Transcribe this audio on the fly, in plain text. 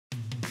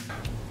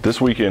This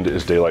weekend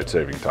is daylight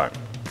saving time.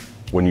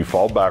 When you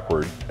fall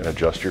backward and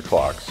adjust your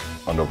clocks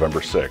on November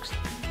 6th,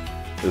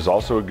 it is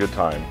also a good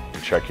time to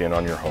check in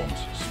on your home's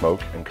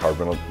smoke and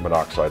carbon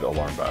monoxide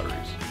alarm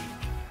batteries.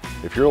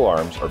 If your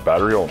alarms are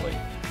battery only,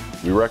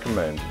 we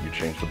recommend you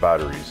change the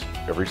batteries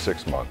every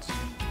 6 months.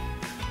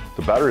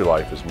 The battery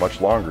life is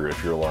much longer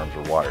if your alarms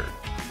are wired,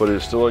 but it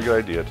is still a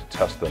good idea to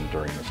test them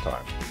during this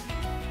time.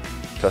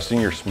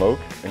 Testing your smoke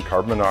and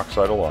carbon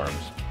monoxide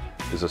alarms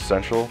is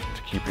essential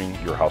to keeping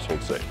your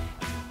household safe.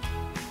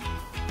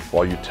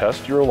 While you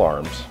test your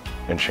alarms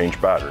and change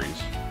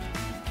batteries,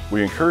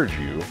 we encourage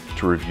you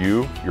to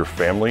review your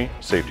family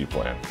safety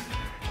plan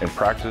and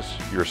practice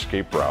your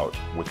escape route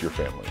with your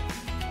family.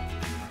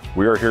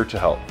 We are here to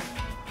help.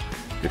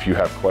 If you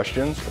have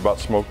questions about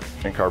smoke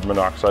and carbon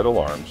monoxide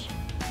alarms,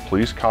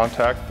 please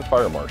contact the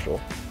fire marshal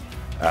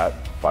at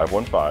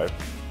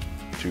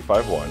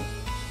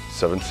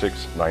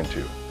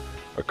 515-251-7692.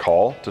 A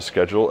call to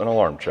schedule an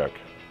alarm check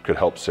could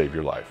help save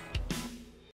your life.